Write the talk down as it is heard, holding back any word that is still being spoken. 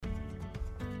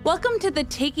Welcome to the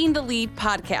Taking the Lead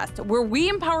podcast, where we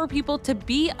empower people to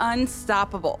be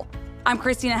unstoppable. I'm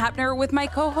Christina Hepner with my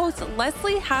co-hosts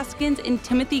Leslie Hoskins and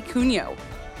Timothy Cuneo.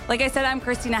 Like I said, I'm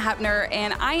Christina Hepner,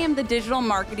 and I am the digital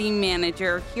marketing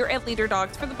manager here at Leader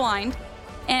Dogs for the Blind.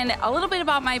 And a little bit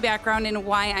about my background and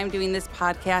why I'm doing this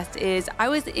podcast is I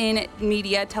was in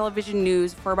media, television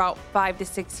news for about 5 to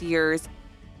 6 years.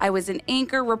 I was an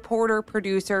anchor, reporter,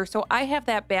 producer, so I have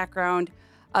that background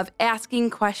of asking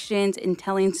questions and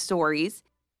telling stories.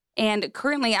 And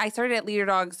currently, I started at Leader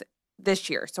Dogs this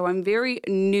year, so I'm very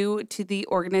new to the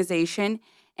organization.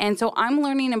 And so I'm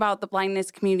learning about the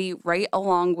blindness community right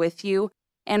along with you.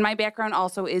 And my background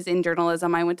also is in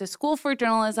journalism. I went to school for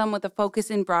journalism with a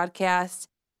focus in broadcast.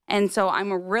 And so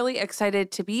I'm really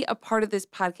excited to be a part of this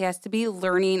podcast, to be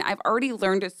learning. I've already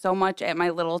learned so much at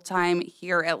my little time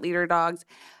here at Leader Dogs,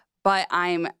 but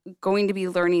I'm going to be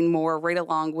learning more right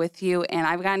along with you. And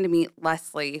I've gotten to meet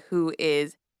Leslie, who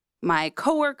is my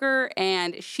coworker,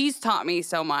 and she's taught me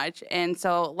so much. And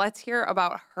so let's hear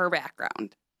about her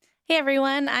background. Hey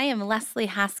everyone, I am Leslie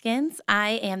Hoskins.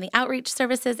 I am the Outreach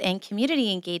Services and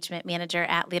Community Engagement Manager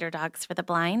at Leader Dogs for the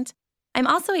Blind. I'm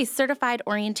also a certified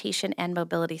orientation and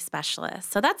mobility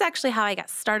specialist. So that's actually how I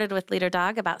got started with Leader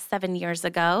Dog about 7 years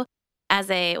ago as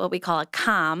what we call a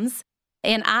comms.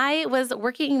 And I was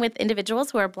working with individuals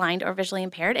who are blind or visually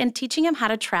impaired and teaching them how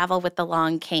to travel with the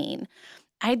long cane.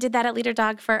 I did that at Leader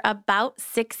Dog for about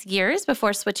 6 years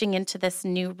before switching into this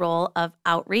new role of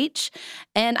outreach.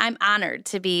 And I'm honored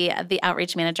to be the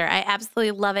outreach manager. I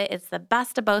absolutely love it. It's the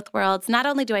best of both worlds. Not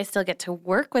only do I still get to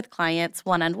work with clients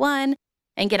one-on-one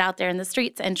and get out there in the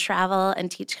streets and travel and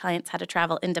teach clients how to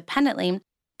travel independently,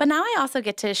 but now I also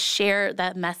get to share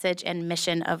the message and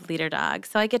mission of Leader Dog.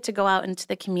 So I get to go out into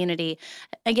the community.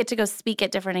 I get to go speak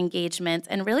at different engagements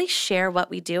and really share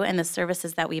what we do and the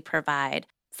services that we provide.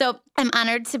 So I'm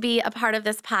honored to be a part of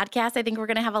this podcast. I think we're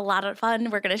going to have a lot of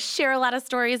fun. We're going to share a lot of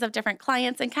stories of different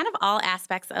clients and kind of all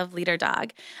aspects of Leader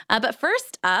Dog. But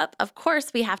first up, of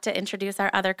course, we have to introduce our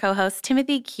other co-host,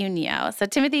 Timothy Cuneo. So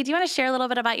Timothy, do you want to share a little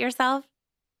bit about yourself?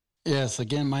 Yes,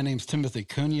 again, my name's Timothy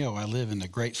Cuneo. I live in the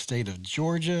great state of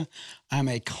Georgia. I'm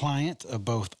a client of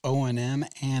both O&M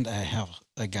and I have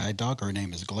a guide dog. Her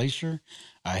name is Glacier.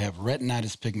 I have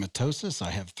retinitis pigmentosus.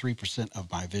 I have 3%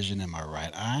 of my vision in my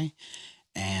right eye.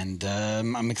 And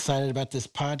I'm excited about this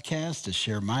podcast to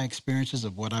share my experiences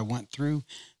of what I went through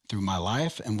my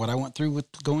life and what I went through with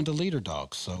going to Leader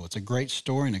Dogs. So it's a great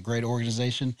story and a great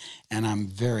organization, and I'm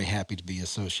very happy to be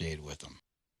associated with them.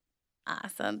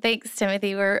 Awesome. Thanks,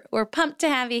 Timothy. We're pumped to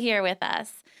have you here with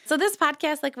us. So this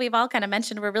podcast, like we've all kind of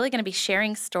mentioned, we're really going to be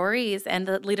sharing stories and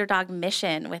the Leader Dog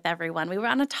mission with everyone. We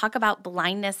want to talk about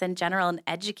blindness in general and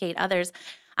educate others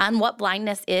on what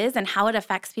blindness is and how it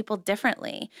affects people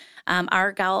differently.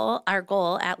 Our goal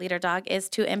at Leader Dog is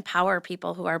to empower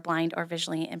people who are blind or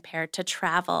visually impaired to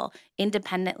travel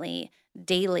independently,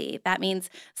 daily. That means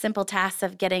simple tasks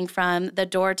of getting from the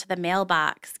door to the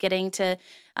mailbox, getting to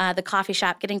the coffee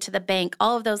shop, getting to the bank,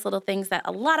 all of those little things that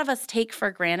a lot of us take for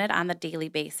granted on the daily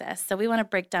basis. So we want to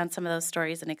break down some of those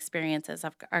stories and experiences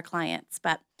of our clients.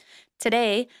 But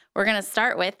today, we're going to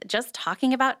start with just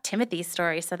talking about Timothy's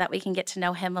story so that we can get to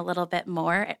know him a little bit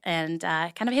more and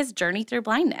kind of his journey through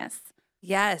blindness.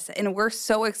 Yes, and we're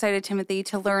so excited, Timothy,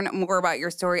 to learn more about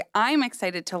your story. I'm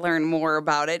excited to learn more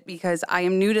about it because I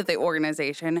am new to the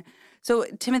organization. So,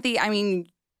 Timothy,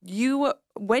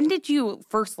 when did you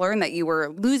first learn that you were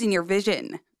losing your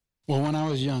vision? Well, when I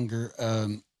was younger,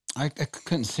 I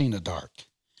couldn't see in the dark,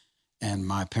 and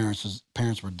my parents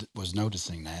was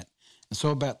noticing that. And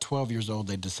so about 12 years old,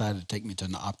 they decided to take me to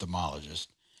an ophthalmologist,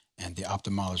 and the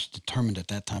ophthalmologist determined at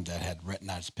that time that I had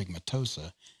retinitis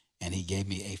pigmentosa, and he gave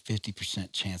me a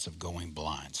 50% chance of going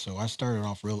blind. So I started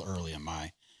off real early in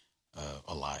my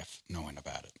life knowing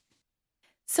about it.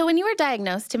 So when you were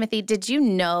diagnosed, Timothy, did you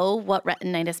know what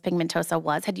retinitis pigmentosa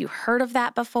was? Had you heard of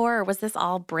that before, or was this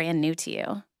all brand new to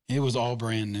you? It was all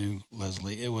brand new,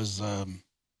 Leslie. It was,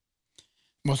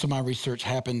 most of my research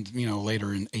happened,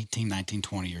 later in 18, 19,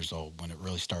 20 years old when it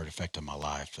really started affecting my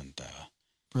life, and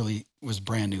really was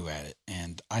brand new at it.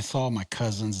 And I saw my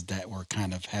cousins that were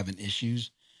kind of having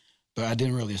issues, but I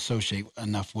didn't really associate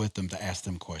enough with them to ask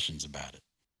them questions about it.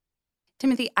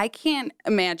 Timothy, I can't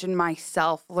imagine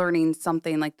myself learning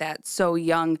something like that so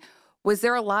young. Was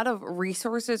there a lot of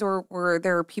resources or were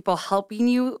there people helping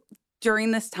you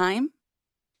during this time?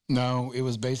 No, it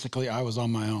was basically I was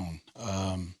on my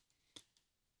own.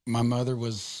 My mother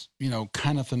was,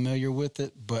 kind of familiar with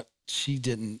it, but she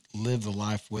didn't live the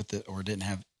life with it or didn't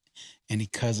have any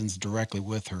cousins directly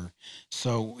with her.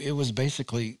 So it was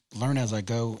basically learn as I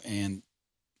go, and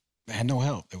I had no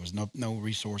help. There was no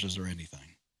resources or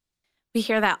anything. We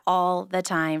hear that all the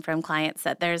time from clients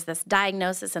that there's this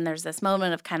diagnosis and there's this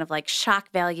moment of kind of like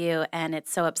shock value and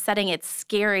it's so upsetting, it's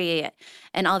scary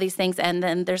and all these things. And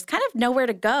then there's kind of nowhere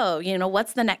to go.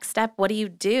 What's the next step? What do you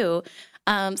do?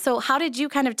 So how did you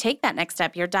kind of take that next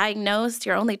step? You're diagnosed,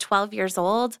 you're only 12 years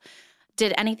old.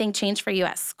 Did anything change for you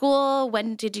at school?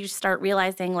 When did you start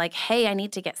realizing like, hey, I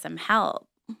need to get some help?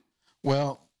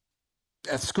 Well,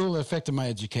 at school, it affected my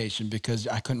education because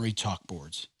I couldn't read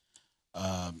chalkboards.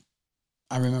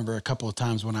 I remember a couple of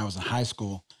times when I was in high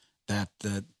school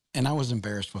and I was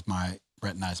embarrassed with my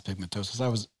retinitis pigmentosus. I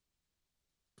was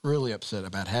really upset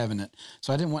about having it.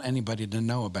 So I didn't want anybody to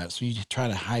know about it. So you try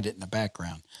to hide it in the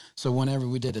background. So whenever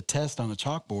we did a test on the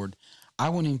chalkboard, I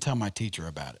wouldn't even tell my teacher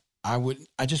about it.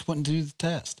 I just wouldn't do the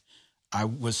test. I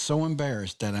was so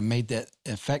embarrassed that I made that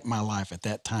affect my life at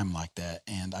that time like that.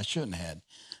 And I shouldn't have.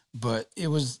 But it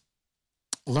was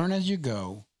learn as you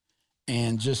go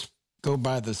and just go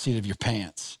by the seat of your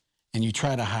pants and you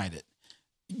try to hide it.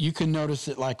 You can notice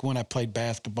it like when I played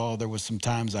basketball, there was some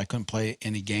times I couldn't play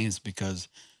any games because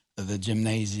the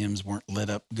gymnasiums weren't lit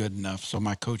up good enough. So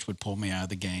my coach would pull me out of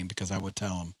the game because I would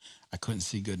tell him I couldn't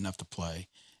see good enough to play.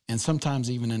 And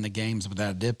sometimes even in the games that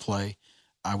I did play,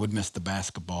 I would miss the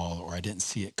basketball or I didn't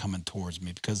see it coming towards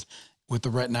me because with the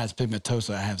retinitis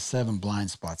pigmentosa, I have 7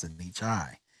 blind spots in each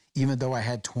eye. Even though I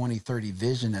had 20/30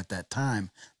 vision at that time,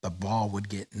 the ball would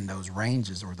get in those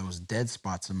ranges or those dead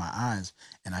spots in my eyes,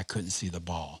 and I couldn't see the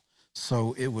ball.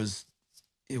 So it was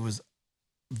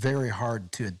very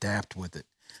hard to adapt with it.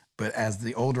 But as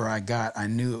the older I got, I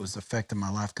knew it was affecting my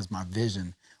life because my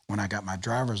vision, when I got my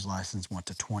driver's license, went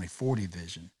to 20/40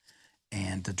 vision.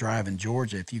 And to drive in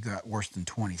Georgia, if you got worse than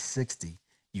 20/60,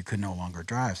 you could no longer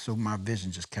drive. So my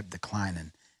vision just kept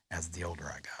declining as the older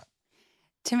I got.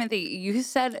 Timothy, you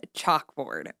said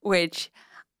chalkboard, which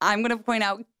I'm going to point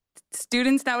out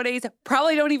students nowadays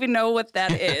probably don't even know what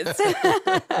that is.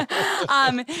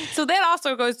 So that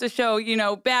also goes to show,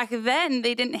 back then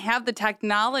they didn't have the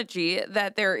technology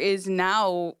that there is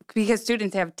now because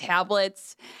students have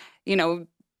tablets,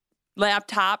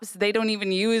 laptops. They don't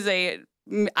even use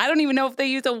I don't even know if they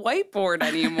use a whiteboard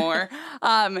anymore.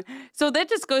 So that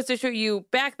just goes to show you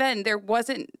back then there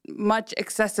wasn't much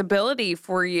accessibility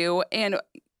for you. And,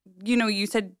 you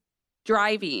said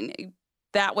driving,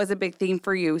 that was a big theme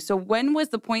for you. So when was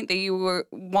the point that you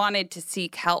wanted to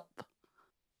seek help?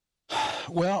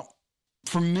 Well,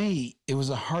 for me, it was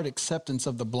a hard acceptance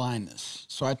of the blindness.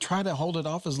 So I tried to hold it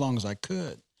off as long as I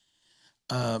could.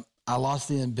 I lost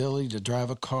the ability to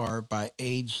drive a car by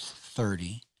age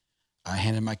 30. I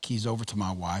handed my keys over to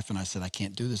my wife and I said, I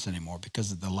can't do this anymore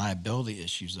because of the liability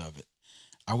issues of it.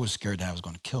 I was scared that I was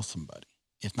going to kill somebody,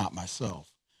 if not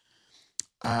myself.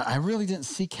 I really didn't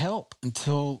seek help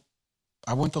until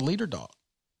I went to Leader Dog.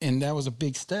 And that was a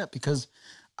big step because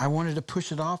I wanted to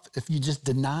push it off. If you just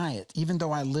deny it, even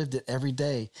though I lived it every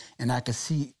day and I could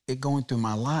see it going through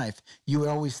my life, you would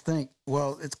always think,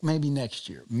 well, it's maybe next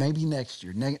year, maybe next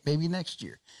year, maybe next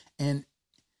year. And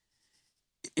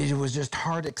it was just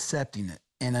hard accepting it.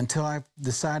 And until I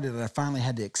decided that I finally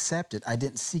had to accept it, I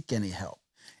didn't seek any help.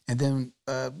 And then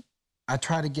I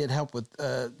tried to get help with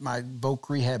my voc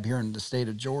rehab here in the state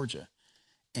of Georgia.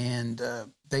 And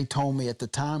they told me at the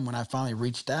time when I finally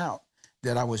reached out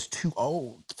that I was too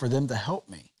old for them to help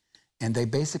me. And they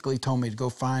basically told me to go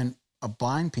find a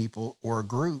blind people or a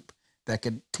group that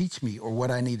could teach me or what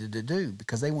I needed to do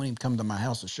because they wouldn't even come to my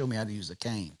house to show me how to use a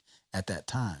cane at that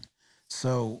time.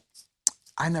 So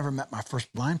I never met my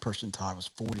first blind person until I was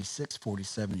 46,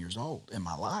 47 years old in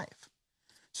my life.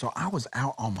 So I was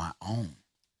out on my own.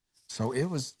 So it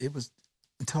was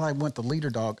until I went to Leader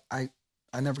Dog, I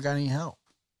never got any help.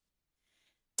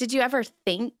 Did you ever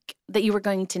think that you were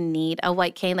going to need a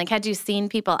white cane? Like, had you seen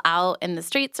people out in the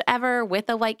streets ever with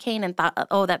a white cane and thought,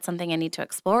 oh, that's something I need to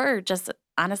explore, or just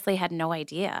honestly had no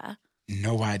idea?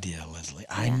 No idea, Leslie.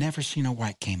 I never seen a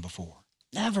white cane before.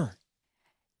 Never.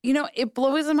 It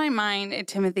blows my mind,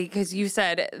 Timothy, because you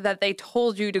said that they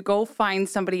told you to go find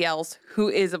somebody else who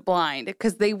is blind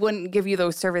because they wouldn't give you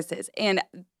those services. And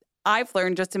I've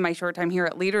learned just in my short time here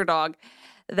at Leader Dog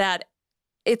that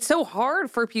it's so hard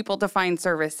for people to find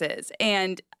services.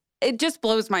 And it just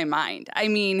blows my mind. I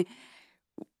mean,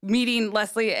 meeting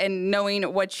Leslie and knowing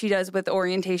what she does with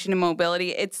orientation and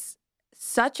mobility, it's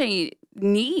such a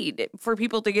need for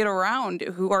people to get around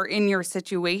who are in your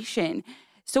situation.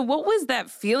 So what was that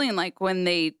feeling like when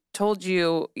they told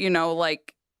you,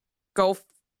 go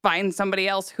find somebody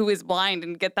else who is blind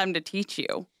and get them to teach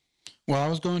you? Well, I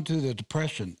was going through the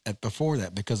depression before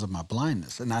that because of my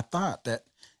blindness. And I thought that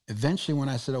eventually when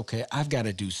I said, okay, I've got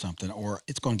to do something or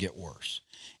it's going to get worse.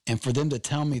 And for them to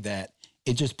tell me that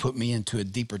it just put me into a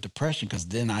deeper depression because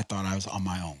then I thought I was on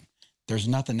my own. There's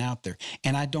nothing out there.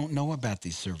 And I don't know about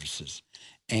these services.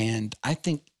 And I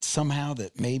think somehow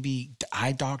that maybe the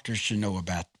eye doctors should know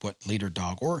about what Leader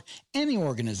Dog or any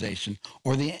organization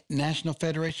or the National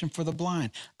Federation for the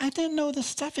Blind. I didn't know this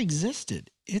stuff existed.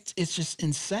 It's just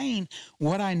insane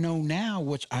what I know now,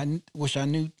 which I wish I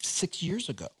knew 6 years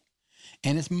ago.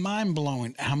 And it's mind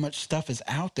blowing how much stuff is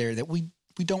out there that we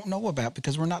don't know about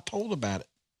because we're not told about it.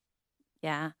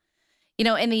 Yeah.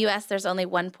 In the U.S., there's only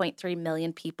 1.3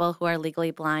 million people who are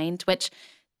legally blind, which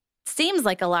seems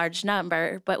like a large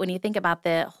number, but when you think about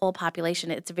the whole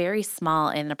population, it's very small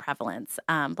in the prevalence.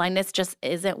 Blindness just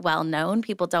isn't well known.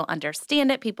 People don't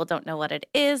understand it. People don't know what it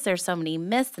is. There's so many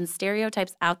myths and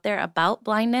stereotypes out there about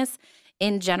blindness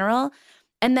in general.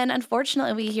 And then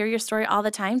unfortunately, we hear your story all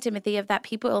the time, Timothy, of that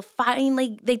people will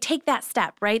finally, they take that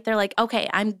step, right? They're like, okay,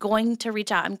 I'm going to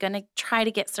reach out. I'm going to try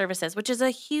to get services, which is a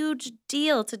huge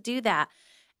deal to do that.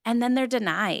 And then they're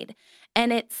denied.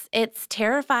 And it's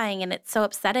terrifying and it's so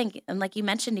upsetting. And like you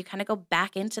mentioned, you kind of go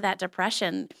back into that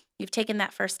depression. You've taken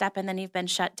that first step and then you've been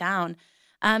shut down.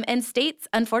 And states,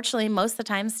 unfortunately, most of the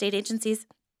time, state agencies,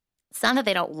 it's not that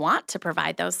they don't want to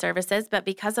provide those services, but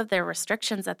because of their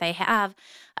restrictions that they have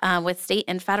with state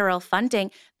and federal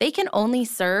funding, they can only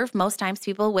serve most times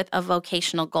people with a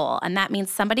vocational goal. And that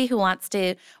means somebody who wants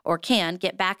to or can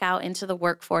get back out into the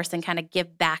workforce and kind of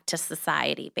give back to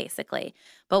society, basically.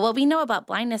 But what we know about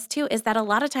blindness, too, is that a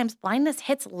lot of times blindness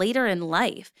hits later in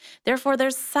life. Therefore,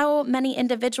 there's so many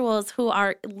individuals who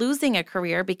are losing a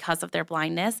career because of their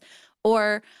blindness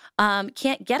or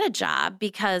can't get a job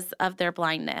because of their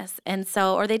blindness. And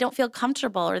so, or they don't feel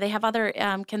comfortable, or they have other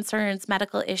concerns,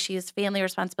 medical issues, family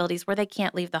responsibilities, where they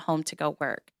can't leave the home to go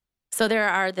work. So there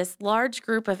are this large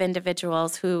group of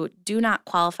individuals who do not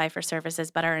qualify for services,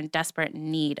 but are in desperate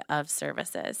need of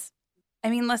services.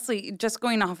 I mean, Leslie, just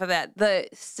going off of that, the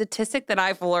statistic that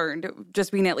I've learned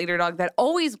just being at Leader Dog that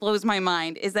always blows my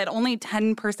mind is that only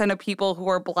 10% of people who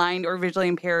are blind or visually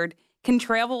impaired can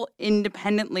travel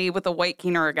independently with a white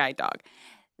cane or a guide dog.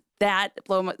 That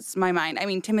blows my mind. I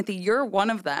mean, Timothy, you're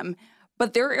one of them,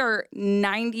 but there are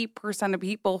 90% of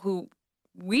people who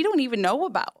we don't even know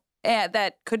about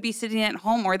that could be sitting at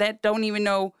home or that don't even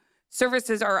know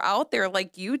services are out there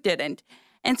like you didn't.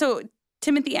 And so,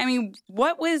 Timothy, I mean,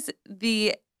 what was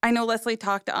I know Leslie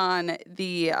talked on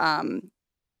the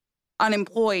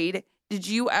unemployed. Did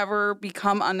you ever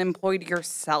become unemployed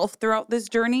yourself throughout this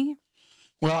journey?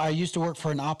 Well, I used to work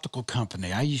for an optical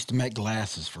company. I used to make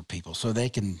glasses for people so they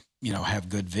can, have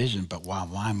good vision, but while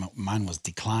mine was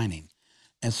declining.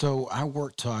 And so I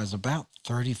worked till I was about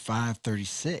 35,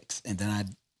 36. And then I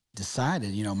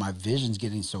decided, my vision's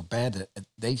getting so bad that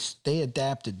they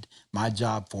adapted my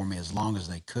job for me as long as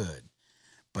they could.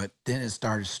 But then it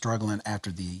started struggling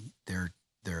after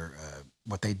their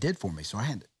what they did for me. So I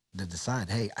had to decide,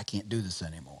 hey, I can't do this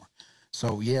anymore.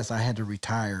 So yes, I had to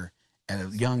retire at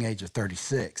a young age of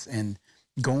 36. And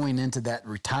going into that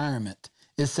retirement,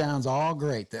 it sounds all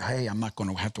great that, hey, I'm not going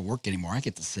to have to work anymore. I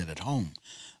get to sit at home.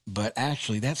 But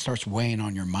actually, that starts weighing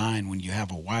on your mind when you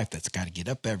have a wife that's got to get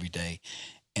up every day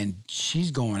and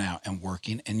she's going out and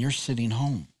working and you're sitting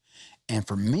home. And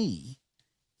for me,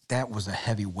 that was a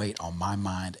heavy weight on my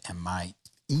mind and my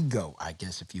ego, I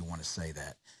guess, if you want to say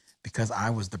that, because I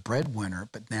was the breadwinner.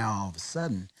 But now all of a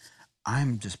sudden,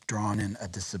 I'm just drawing in a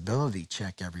disability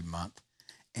check every month,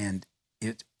 and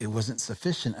it wasn't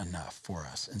sufficient enough for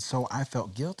us. And so I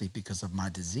felt guilty because of my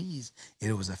disease.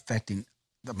 It was affecting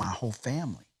my whole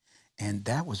family. And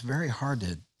that was very hard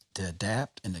to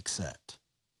adapt and accept.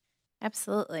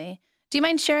 Absolutely. Do you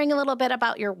mind sharing a little bit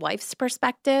about your wife's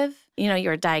perspective? You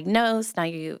were diagnosed. Now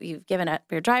you've given up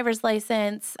your driver's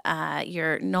license.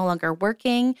 You're no longer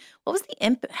working. What was the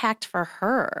impact for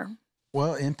her?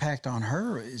 Well, impact on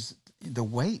her is the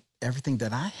weight. Everything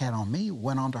that I had on me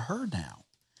went onto her now.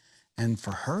 And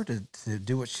for her to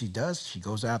do what she does, she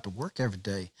goes out to work every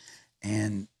day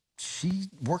and she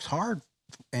works hard.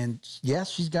 And yes,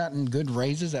 she's gotten good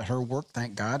raises at her work,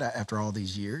 thank God, after all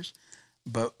these years.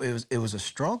 But it was a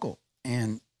struggle.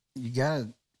 And you got to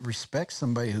respect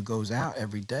somebody who goes out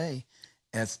every day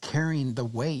as carrying the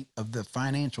weight of the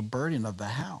financial burden of the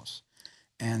house.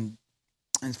 And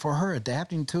for her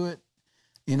adapting to it,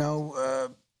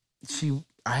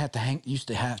 I used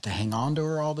to have to hang on to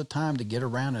her all the time to get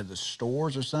around to the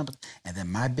stores or something. And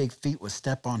then my big feet would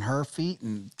step on her feet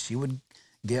and she would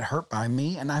get hurt by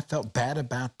me. And I felt bad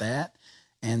about that.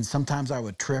 And sometimes I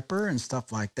would trip her and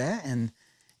stuff like that. And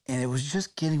it was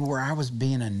just getting where I was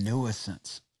being a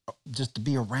nuisance just to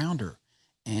be around her.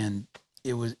 And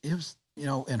it was,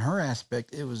 in her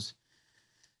aspect, it was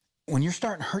when you're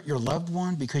starting to hurt your loved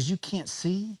one because you can't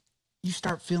see, you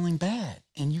start feeling bad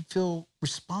and you feel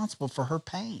responsible for her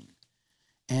pain.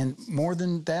 And more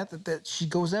than that she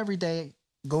goes every day,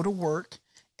 go to work,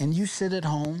 and you sit at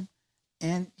home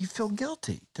and you feel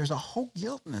guilty. There's a whole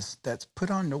guiltness that's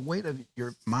put on the weight of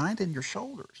your mind and your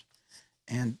shoulders.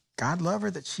 And God love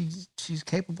her that she's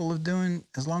capable of doing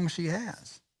as long as she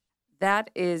has. That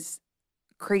is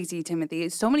crazy, Timothy.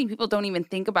 So many people don't even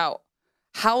think about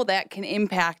how that can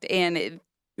impact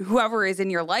whoever is in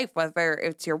your life, whether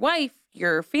it's your wife,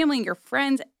 your family, your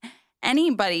friends,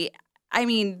 anybody. I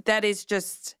mean, that is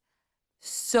just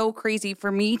so crazy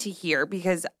for me to hear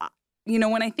because,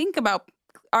 when I think about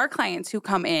our clients who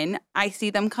come in, I see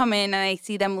them come in and I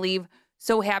see them leave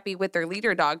so happy with their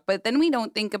leader dog. But then we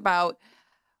don't think about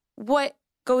what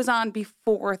goes on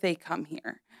before they come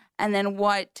here and then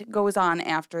what goes on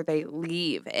after they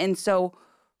leave. And so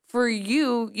for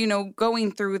you,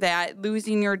 going through that,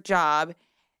 losing your job,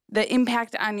 the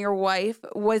impact on your wife,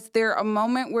 was there a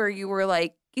moment where you were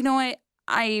like, you know what,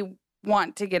 I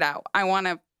want to get out. I want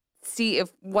to see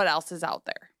what else is out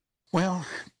there? Well,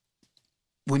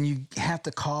 when you have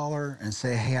to call her and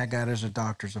say, hey, I got us a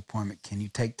doctor's appointment. Can you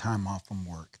take time off from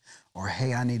work? Or,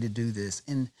 hey, I need to do this.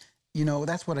 And,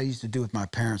 that's what I used to do with my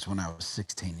parents when I was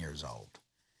 16 years old.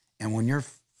 And when you're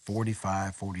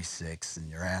 45, 46,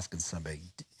 and you're asking somebody,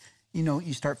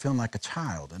 you start feeling like a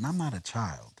child. And I'm not a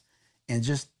child. And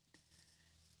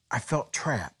I felt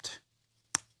trapped.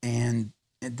 And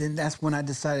then that's when I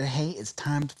decided, hey, it's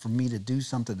time for me to do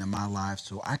something in my life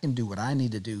so I can do what I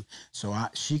need to do so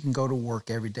she can go to work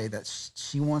every day that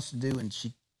she wants to do and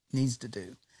she needs to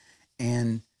do.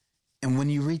 And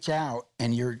when you reach out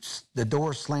and the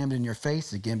door slammed in your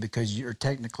face again because you're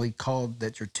technically called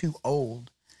that you're too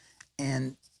old,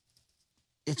 and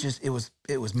it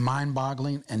was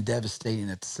mind-boggling and devastating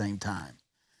at the same time.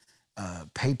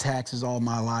 Paid taxes all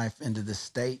my life into the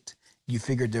state. You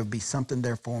figured there'd be something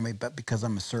there for me, but because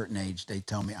I'm a certain age, they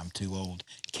tell me I'm too old,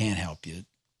 can't help you.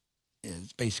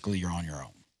 It's basically you're on your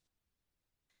own.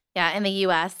 Yeah, in the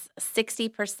U.S.,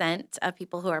 60% of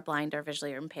people who are blind or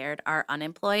visually impaired are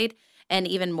unemployed, and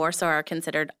even more so are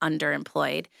considered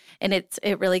underemployed. And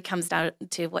it really comes down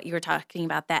to what you were talking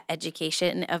about, that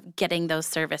education of getting those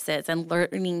services and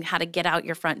learning how to get out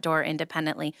your front door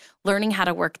independently, learning how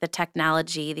to work the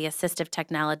technology, the assistive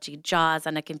technology, JAWS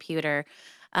on a computer,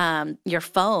 your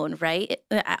phone, right?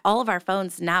 All of our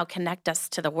phones now connect us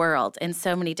to the world in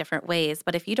so many different ways.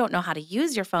 But if you don't know how to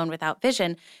use your phone without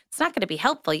vision, it's not going to be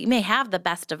helpful. You may have the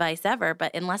best device ever,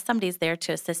 but unless somebody's there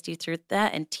to assist you through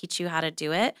that and teach you how to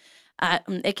do it,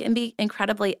 it can be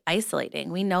incredibly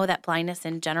isolating. We know that blindness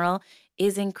in general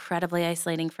is incredibly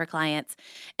isolating for clients.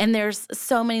 And there's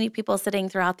so many people sitting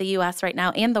throughout the U.S. right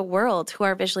now and the world who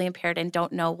are visually impaired and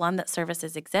don't know, one, that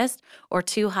services exist, or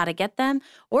two, how to get them,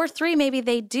 or three, maybe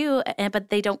they do, but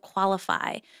they don't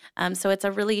qualify. So it's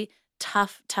a really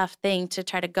tough thing to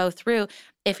try to go through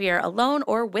if you're alone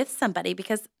or with somebody,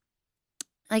 because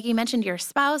like you mentioned, your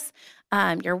spouse,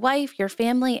 your wife, your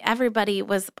family, everybody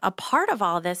was a part of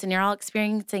all this and you're all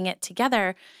experiencing it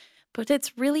together. But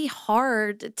it's really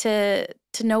hard to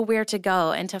know where to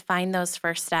go and to find those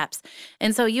first steps.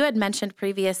 And so you had mentioned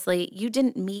previously, you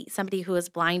didn't meet somebody who was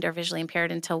blind or visually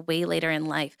impaired until way later in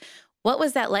life. What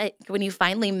was that like when you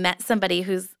finally met somebody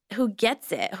who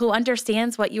gets it, who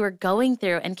understands what you were going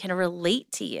through and can relate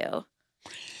to you?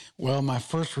 Well, my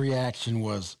first reaction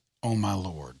was, oh, my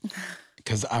Lord,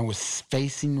 because I was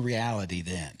facing reality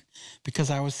then, because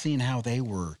I was seeing how they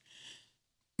were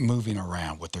moving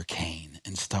around with their cane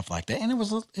and stuff like that. And I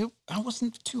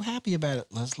wasn't too happy about it,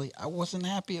 Leslie. I wasn't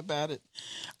happy about it.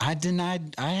 I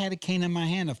had a cane in my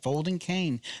hand, a folding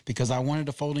cane, because I wanted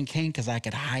a folding cane because I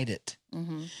could hide it.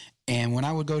 Mm-hmm. And when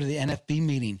I would go to the NFB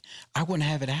meeting, I wouldn't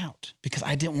have it out because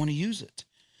I didn't want to use it.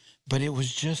 But it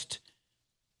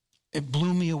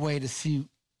blew me away to see,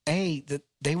 that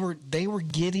they were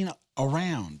getting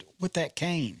around with that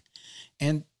cane.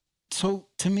 And so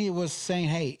to me, it was saying,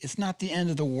 hey, it's not the end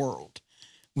of the world.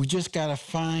 We just got to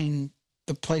find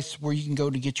the place where you can go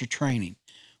to get your training.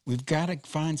 We've got to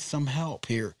find some help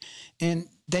here. And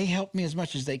they helped me as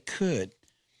much as they could,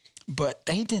 but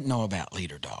they didn't know about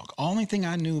Leader Dog. Only thing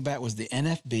I knew about was the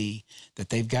NFB, that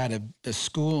they've got a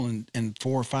school in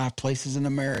 4 or 5 places in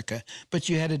America, but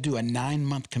you had to do a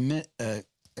 9-month commitment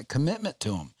to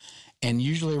them. And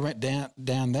usually right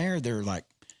down there, they're like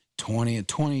 20 and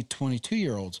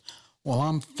 22-year-olds. Well,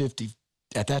 I'm 50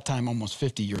 at that time, almost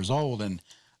 50 years old, and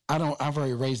I've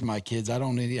already raised my kids. I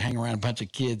don't need to hang around a bunch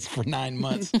of kids for 9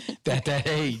 months at that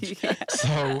age. Yeah.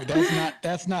 So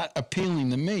that's not appealing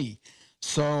to me.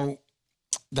 So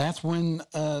that's when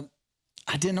I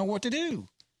didn't know what to do.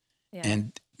 Yeah.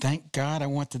 And thank God I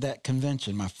went to that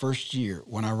convention my first year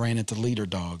when I ran into leader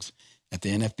dogs at the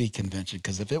NFB convention.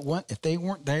 Because if they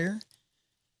weren't there,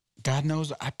 God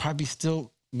knows I'd probably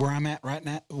still where I'm at right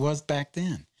now was back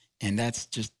then. And that's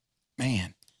just,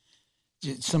 man,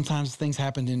 sometimes things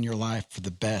happen in your life for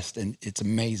the best. And it's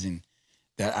amazing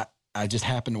that I just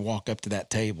happened to walk up to that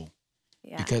table.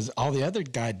 Yeah. Because all the other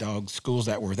guide dog schools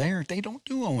that were there, they don't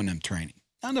do O&M training.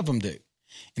 None of them do.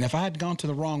 And if I had gone to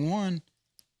the wrong one,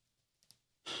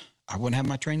 I wouldn't have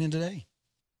my training today.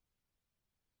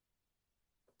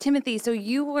 Timothy, so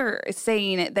you were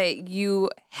saying that you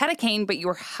had a cane, but you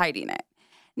were hiding it.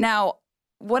 Now,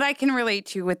 what I can relate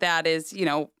to with that is,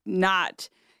 not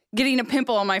getting a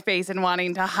pimple on my face and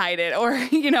wanting to hide it, or,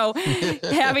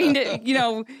 having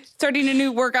to, starting a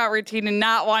new workout routine and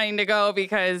not wanting to go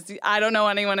because I don't know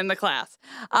anyone in the class.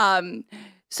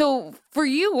 So for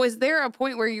you, was there a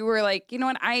point where you were like, you know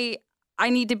what, I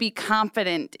need to be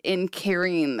confident in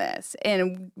carrying this?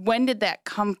 And when did that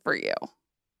come for you?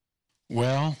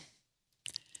 Well,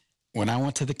 when I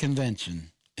went to the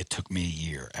convention, it took me a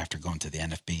year after going to the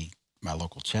NFB, my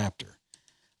local chapter.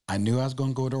 I knew I was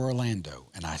going to go to Orlando,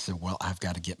 and I said, well, I've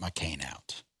got to get my cane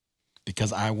out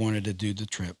because I wanted to do the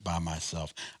trip by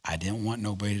myself. I didn't want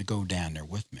nobody to go down there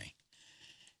with me.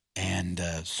 And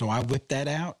so I whipped that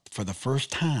out for the first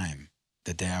time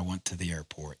the day I went to the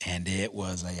airport, and it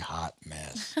was a hot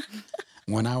mess.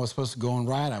 When I was supposed to go on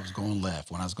right, I was going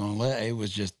left. When I was going left,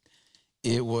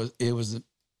 it was,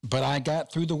 but I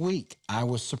got through the week. I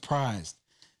was surprised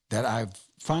that I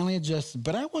finally adjusted,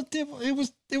 but it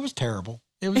was terrible.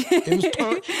 It was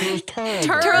terrible.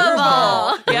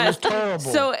 Terrible. It was terrible.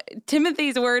 So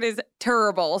Timothy's word is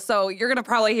terrible. So you're going to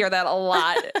probably hear that a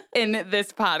lot in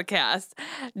this podcast,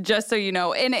 just so you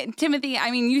know. And Timothy,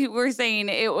 I mean, you were saying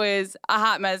it was a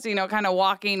hot mess, kind of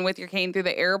walking with your cane through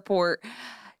the airport.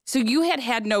 So you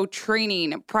had no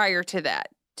training prior to that,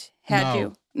 had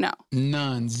you? No.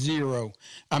 None. Zero.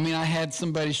 I mean, I had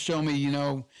somebody show me,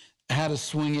 how to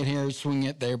swing it here, swing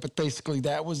it there. But basically,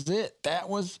 that was it.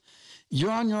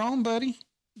 You're on your own, buddy.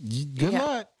 Good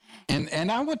luck.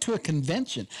 And I went to a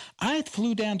convention. I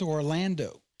flew down to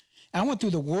Orlando. I went through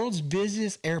the world's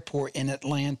busiest airport in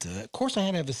Atlanta. Of course, I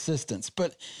had to have assistance,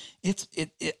 but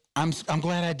I'm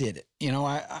glad I did it.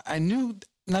 I knew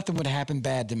nothing would happen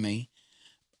bad to me.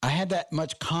 I had that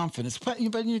much confidence, but you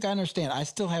got to understand, I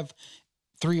still have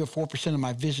 3 or 4% of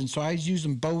my vision. So I was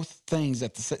using both things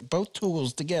both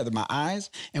tools together, my eyes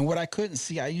and what I couldn't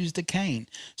see. I used a cane.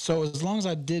 So as long as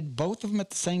I did both of them at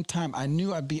the same time, I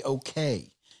knew I'd be okay.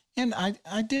 And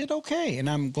I did okay. And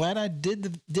I'm glad I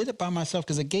did it by myself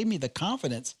because it gave me the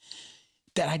confidence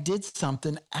that I did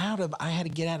something I had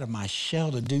to get out of my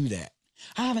shell to do that.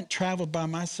 I haven't traveled by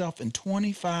myself in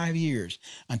 25 years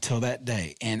until that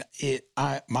day. And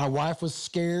my wife was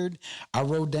scared. I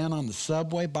rode down on the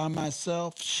subway by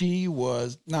myself. She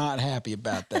was not happy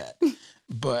about that.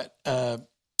 But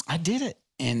I did it,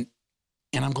 and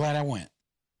I'm glad I went.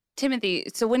 Timothy,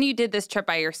 so when you did this trip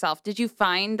by yourself, did you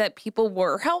find that people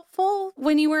were helpful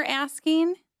when you were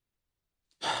asking?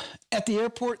 At the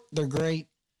airport, they're great.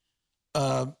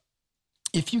 For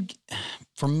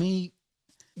me,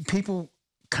 people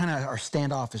kind of are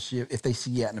standoffish if they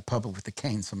see you out in the public with a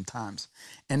cane sometimes.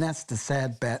 And that's the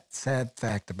sad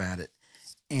fact about it.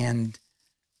 And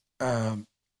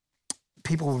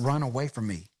people would run away from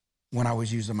me when I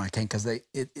was using my cane because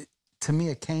to me,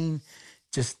 a cane,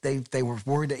 just they were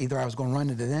worried that either I was going to run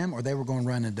into them or they were going to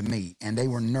run into me. And they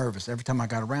were nervous every time I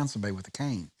got around somebody with a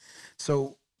cane.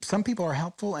 So some people are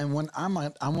helpful, and when I'm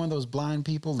one of those blind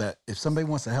people that if somebody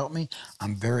wants to help me,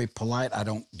 I'm very polite. I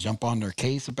don't jump on their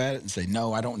case about it and say,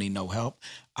 no, I don't need no help.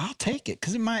 I'll take it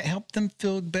because it might help them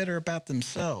feel better about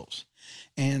themselves.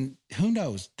 And who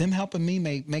knows, them helping me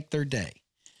may make their day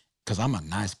because I'm a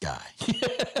nice guy.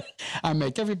 I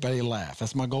make everybody laugh.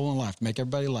 That's my goal in life, to make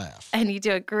everybody laugh. And you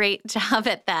do a great job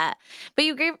at that. But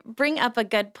you bring up a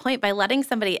good point by letting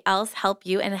somebody else help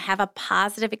you and have a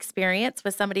positive experience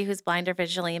with somebody who's blind or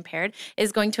visually impaired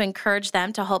is going to encourage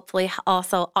them to hopefully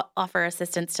also offer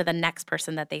assistance to the next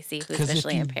person that they see who's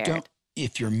visually impaired.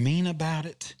 If you're mean about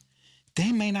it,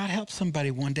 they may not help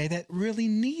somebody one day that really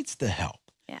needs the help.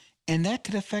 Yeah. And that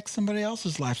could affect somebody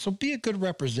else's life. So be a good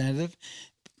representative.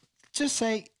 Just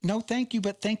say, no, thank you,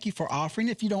 but thank you for offering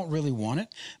if you don't really want it.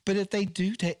 But if they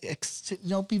do,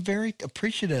 be very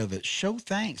appreciative of it. Show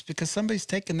thanks because somebody's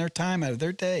taking their time out of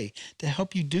their day to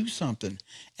help you do something.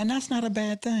 And that's not a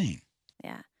bad thing.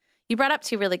 Yeah. You brought up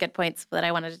two really good points that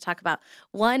I wanted to talk about.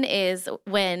 One is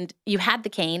when you had the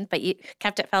cane, but you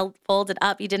kept it folded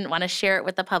up. You didn't want to share it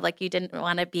with the public. You didn't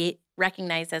want to be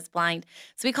recognized as blind.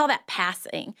 So we call that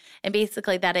passing. And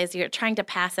basically that is you're trying to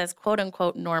pass as quote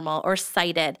unquote normal or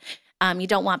sighted. You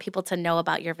don't want people to know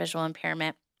about your visual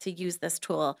impairment to use this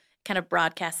tool, kind of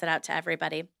broadcast it out to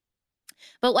everybody.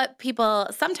 But what people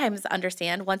sometimes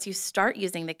understand once you start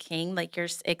using the cane, like you're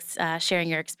sharing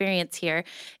your experience here,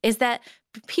 is that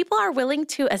people are willing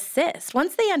to assist.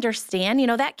 Once they understand,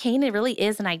 that cane, it really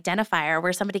is an identifier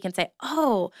where somebody can say,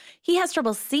 oh, he has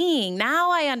trouble seeing.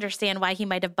 Now I understand why he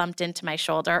might have bumped into my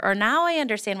shoulder, or now I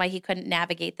understand why he couldn't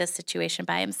navigate this situation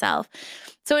by himself.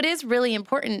 So it is really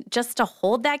important just to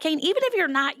hold that cane, even if you're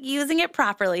not using it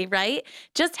properly, right?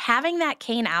 Just having that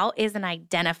cane out is an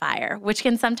identifier, which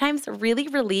can sometimes really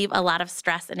relieve a lot of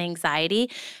stress and anxiety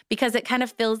because it kind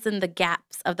of fills in the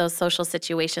gaps of those social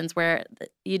situations where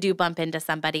you do bump into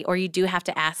somebody or you do have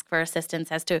to ask for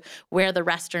assistance as to where the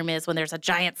restroom is when there's a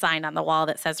giant sign on the wall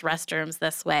that says restrooms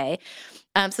this way.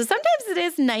 So sometimes it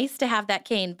is nice to have that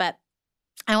cane, but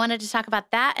I wanted to talk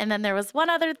about that. And then there was one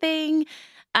other thing.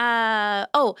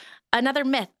 Another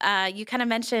myth. You kind of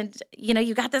mentioned,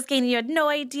 you got this cane and you had no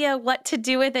idea what to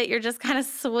do with it. You're just kind of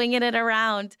swinging it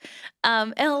around.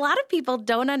 And a lot of people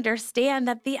don't understand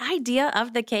that the idea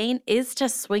of the cane is to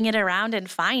swing it around and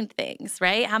find things,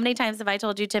 right? How many times have I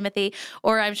told you, Timothy,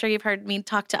 or I'm sure you've heard me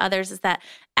talk to others, is that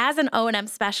as an O&M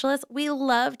specialist, we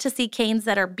love to see canes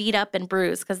that are beat up and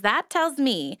bruised because that tells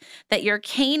me that your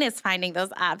cane is finding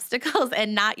those obstacles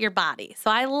and not your body.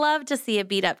 So I love to see a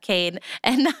beat up cane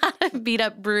and not a beat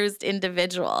up, bruised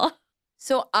individual.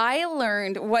 So I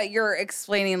learned what you're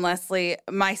explaining, Leslie,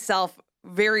 myself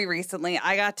very recently.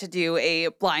 I got to do a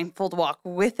blindfold walk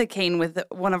with a cane with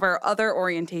one of our other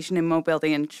orientation and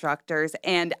mobility instructors,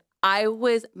 and I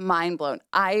was mind blown.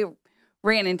 I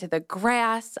ran into the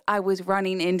grass. I was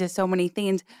running into so many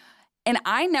things. And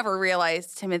I never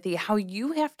realized, Timothy, how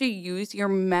you have to use your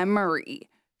memory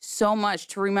so much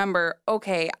to remember,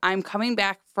 okay, I'm coming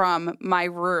back from my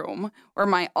room or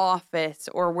my office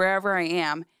or wherever I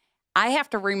am. I have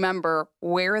to remember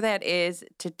where that is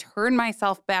to turn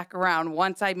myself back around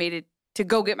once I made it to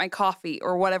go get my coffee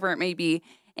or whatever it may be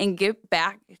and get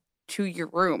back to your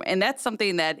room. And that's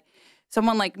something that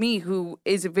someone like me who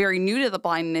is very new to the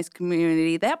blindness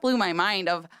community, that blew my mind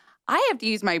of I have to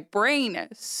use my brain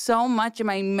so much in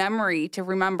my memory to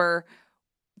remember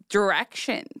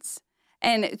directions.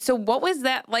 And so what was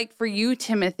that like for you,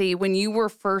 Timothy, when you were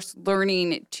first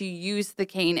learning to use the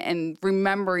cane and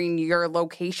remembering your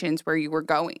locations where you were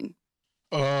going?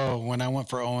 Oh, when I went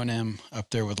for O&M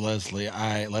up there with Leslie,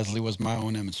 Leslie was my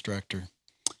O&M instructor.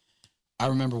 I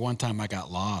remember one time I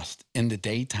got lost in the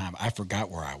daytime. I forgot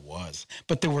where I was,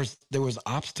 but there was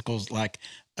obstacles like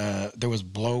there was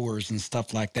blowers and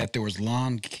stuff like that. There was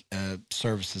lawn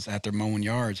services at their mowing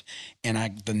yards,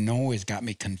 and the noise got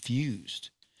me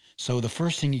confused. So the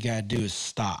first thing you got to do is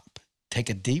stop, take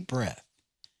a deep breath,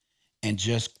 and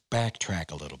just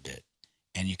backtrack a little bit,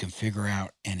 and you can figure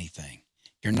out anything.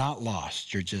 You're not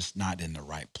lost. You're just not in the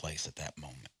right place at that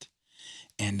moment.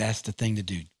 And that's the thing to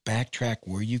do. Backtrack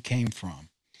where you came from.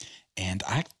 And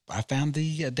I found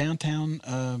the downtown,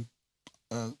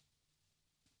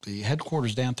 the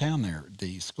headquarters downtown there,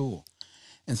 the school.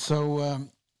 And so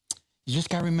you just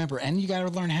got to remember, and you got to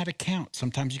learn how to count.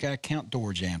 Sometimes you got to count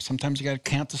door jams. Sometimes you got to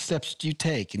count the steps that you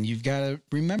take, and you've got to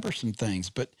remember some things.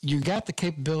 But you got the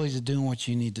capabilities of doing what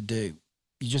you need to do.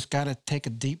 You just got to take a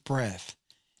deep breath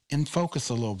and focus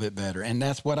a little bit better. And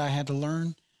that's what I had to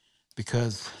learn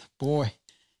because, boy,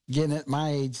 getting at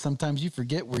my age, sometimes you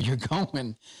forget where you're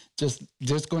going, just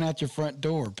going out your front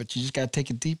door. But you just got to take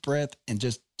a deep breath and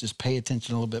just pay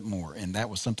attention a little bit more. And that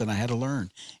was something I had to learn.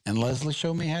 And Leslie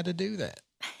showed me how to do that.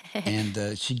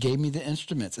 And she gave me the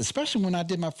instruments, especially when I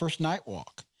did my first night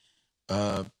walk.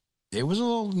 It was a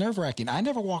little nerve-wracking. I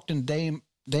never walked in a day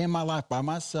in my life by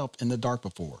myself in the dark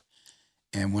before.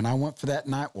 And when I went for that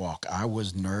night walk, I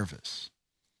was nervous.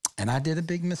 And I did a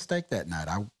big mistake that night.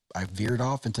 I veered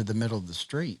off into the middle of the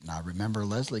street. And I remember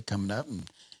Leslie coming up and,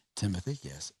 Timothy,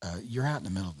 yes, you're out in the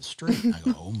middle of the street. And I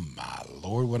go, oh, my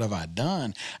Lord, what have I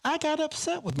done? I got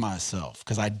upset with myself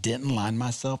because I didn't line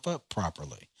myself up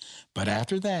properly. But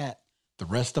after that, the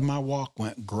rest of my walk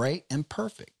went great and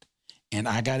perfect. And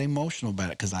I got emotional about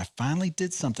it because I finally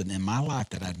did something in my life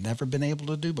that I'd never been able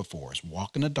to do before, is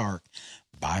walk in the dark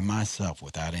by myself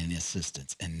without any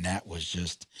assistance. And that was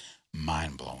just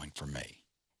mind-blowing for me.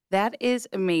 That is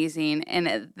amazing.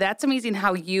 And that's amazing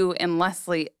how you and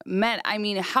Leslie met. I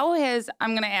mean, I'm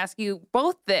going to ask you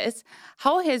both this,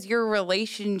 how has your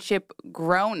relationship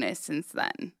grown since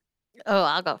then? Oh,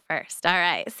 I'll go first. All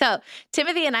right. So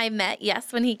Timothy and I met,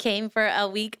 yes, when he came for a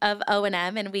week of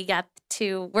O&M, and we got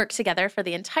to work together for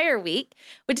the entire week,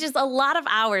 which is a lot of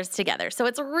hours together. So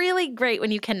it's really great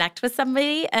when you connect with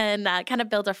somebody and kind of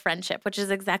build a friendship, which is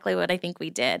exactly what I think we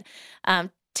did.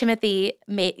 Timothy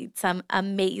made some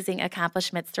amazing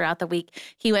accomplishments throughout the week.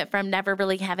 He went from never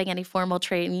really having any formal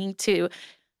training to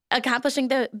accomplishing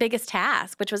the biggest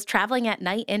task, which was traveling at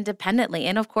night independently.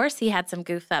 And of course, he had some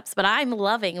goof ups, but I'm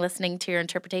loving listening to your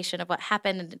interpretation of what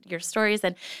happened and your stories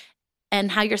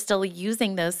and how you're still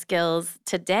using those skills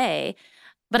today.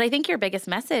 But I think your biggest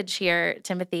message here,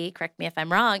 Timothy, correct me if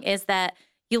I'm wrong, is that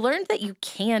you learned that you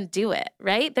can do it,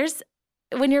 right?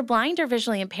 When you're blind or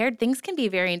visually impaired, things can be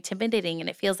very intimidating and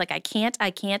it feels like I can't.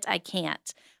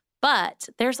 But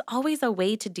there's always a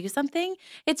way to do something.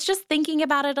 It's just thinking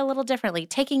about it a little differently,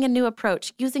 taking a new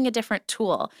approach, using a different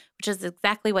tool, which is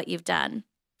exactly what you've done.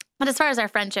 But as far as our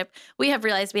friendship, we have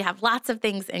realized we have lots of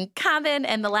things in common.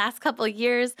 And the last couple of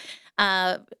years,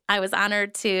 I was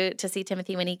honored to see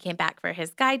Timothy when he came back for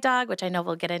his guide dog, which I know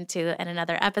we'll get into in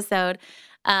another episode.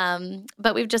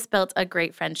 But we've just built a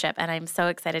great friendship, and I'm so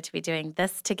excited to be doing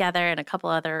this together and a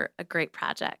couple other great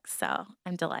projects. So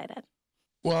I'm delighted.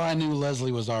 Well, I knew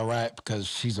Leslie was all right because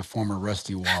she's a former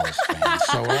Rusty Wallace fan.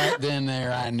 So right then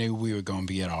there, I knew we were going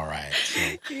to be all right.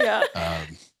 So, Yeah.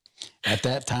 At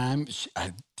that time,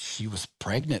 she was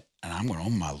pregnant, and I'm going,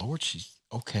 oh my Lord, she's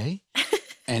okay.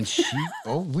 And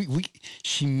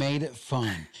she made it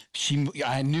fun.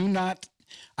 I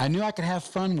knew I could have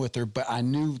fun with her, but I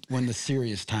knew when the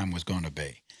serious time was going to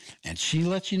be. And she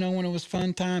let you know when it was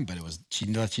fun time, but she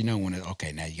let you know when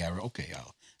okay, now you got okay,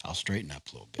 I'll straighten up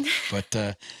a little bit.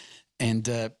 But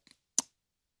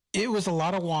it was a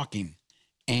lot of walking,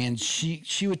 and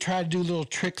she would try to do little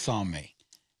tricks on me,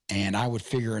 and I would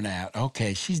figure it out.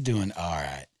 Okay, she's doing all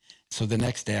right. So the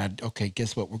next day, okay,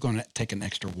 guess what? We're going to take an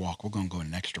extra walk. We're going to go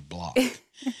an extra block.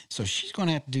 So she's going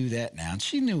to have to do that now, and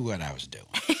she knew what I was doing.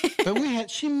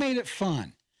 But she made it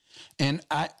fun, and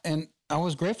I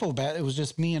was grateful about it. It was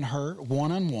just me and her,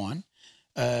 one-on-one.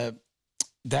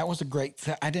 That was a great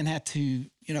thing. I didn't have to,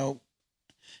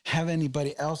 have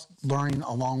anybody else learning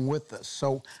along with us.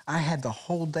 So I had the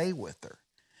whole day with her.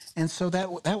 And so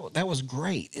that was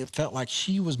great. It felt like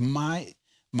she was my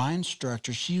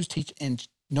instructor. She was teaching and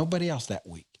nobody else that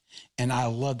week. And I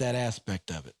love that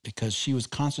aspect of it because she was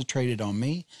concentrated on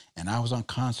me and I was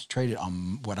concentrated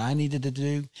on what I needed to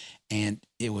do. And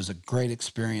it was a great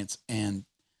experience. And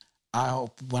I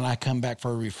hope when I come back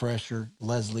for a refresher,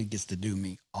 Leslie gets to do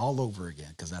me all over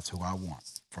again because that's who I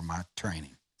want for my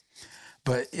training.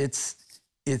 But it's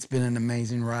been an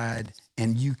amazing ride,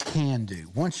 and you can do.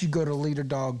 Once you go to Leader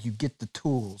Dog, you get the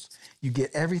tools. You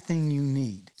get everything you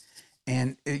need.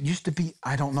 And it used to be,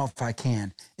 I don't know if I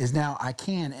can, is now I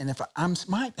can. And if I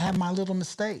might have my little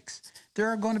mistakes, there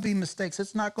are going to be mistakes.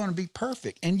 It's not going to be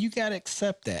perfect. And you got to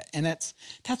accept that. And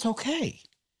that's okay.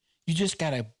 You just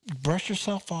got to brush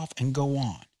yourself off and go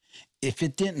on. If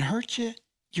it didn't hurt you,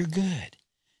 you're good.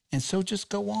 And so just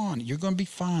go on. You're going to be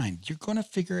fine. You're going to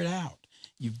figure it out.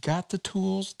 You've got the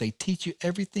tools. They teach you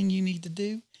everything you need to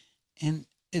do. And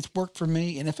it's worked for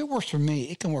me. And if it works for me,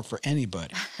 it can work for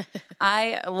anybody.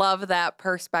 I love that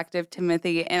perspective,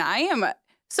 Timothy. And I am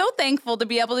so thankful to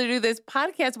be able to do this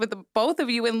podcast with both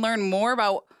of you and learn more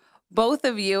about both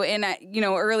of you. And,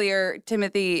 earlier,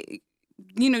 Timothy,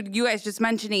 you guys just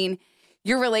mentioning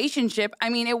your relationship. I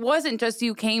mean, it wasn't just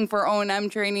you came for O&M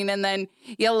training and then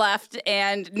you left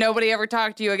and nobody ever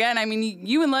talked to you again. I mean,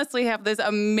 you and Leslie have this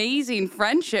amazing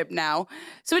friendship now.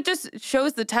 So it just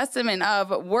shows the testament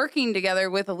of working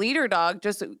together with a Leader Dog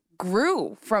just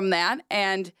grew from that.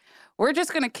 And we're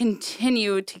just going to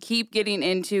continue to keep getting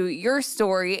into your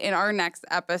story in our next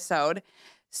episode.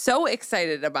 So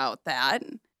excited about that.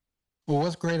 Well,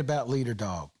 what's great about Leader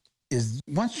Dog is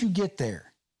once you get there,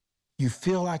 you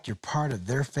feel like you're part of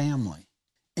their family.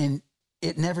 And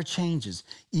it never changes.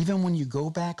 Even when you go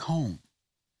back home,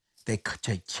 they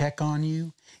check on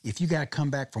you. If you got to come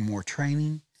back for more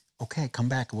training, okay, come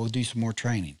back and we'll do some more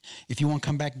training. If you want to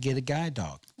come back and get a guide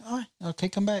dog, all right, okay,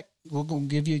 come back. We'll go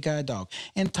give you a guide dog.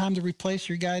 And time to replace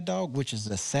your guide dog, which is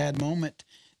a sad moment,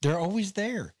 they're always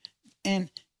there.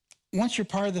 And once you're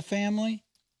part of the family,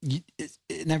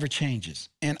 it never changes.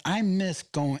 And I miss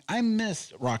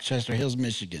Rochester Hills,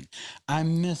 Michigan.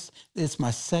 It's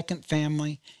my second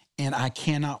family, and I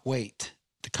cannot wait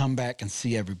to come back and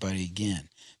see everybody again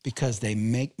because they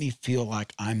make me feel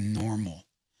like I'm normal.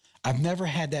 I've never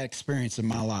had that experience in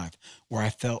my life where I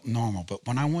felt normal. But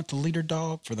when I went to Leader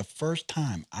Dog for the first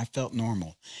time, I felt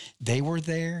normal. They were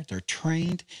there, they're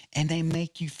trained, and they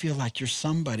make you feel like you're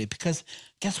somebody because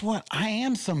guess what? I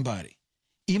am somebody.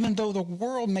 even though the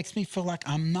world makes me feel like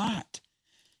I'm not,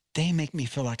 they make me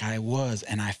feel like I was.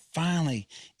 And I finally,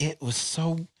 it was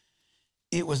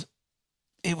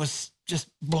just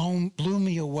blew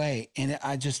me away. And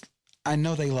I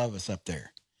know they love us up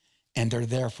there and they're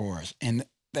there for us. And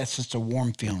that's just a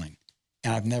warm feeling.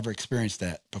 And I've never experienced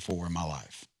that before in my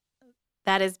life.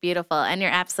 That is beautiful. And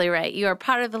you're absolutely right. You are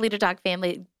part of the Leader Dog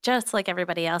family, just like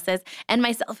everybody else is, and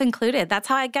myself included. That's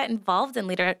how I got involved in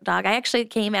Leader Dog. I actually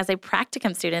came as a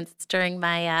practicum student during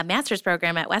my master's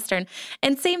program at Western.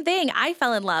 And same thing, I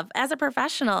fell in love as a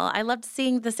professional. I loved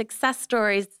seeing the success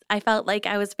stories. I felt like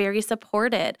I was very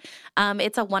supported.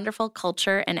 It's a wonderful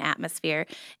culture and atmosphere.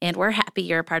 And we're happy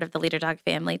you're a part of the Leader Dog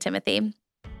family, Timothy.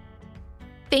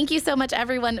 Thank you so much,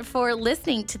 everyone, for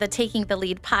listening to the Taking the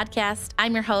Lead podcast.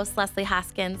 I'm your host, Leslie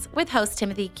Hoskins, with hosts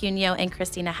Timothy Cuneo and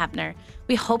Christina Hepner.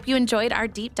 We hope you enjoyed our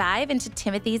deep dive into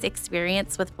Timothy's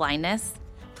experience with blindness.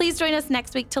 Please join us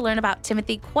next week to learn about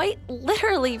Timothy quite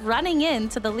literally running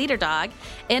into the Leader Dog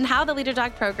and how the Leader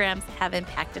Dog programs have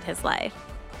impacted his life.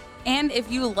 And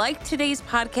if you liked today's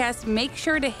podcast, make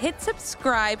sure to hit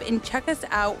subscribe and check us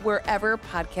out wherever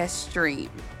podcasts stream.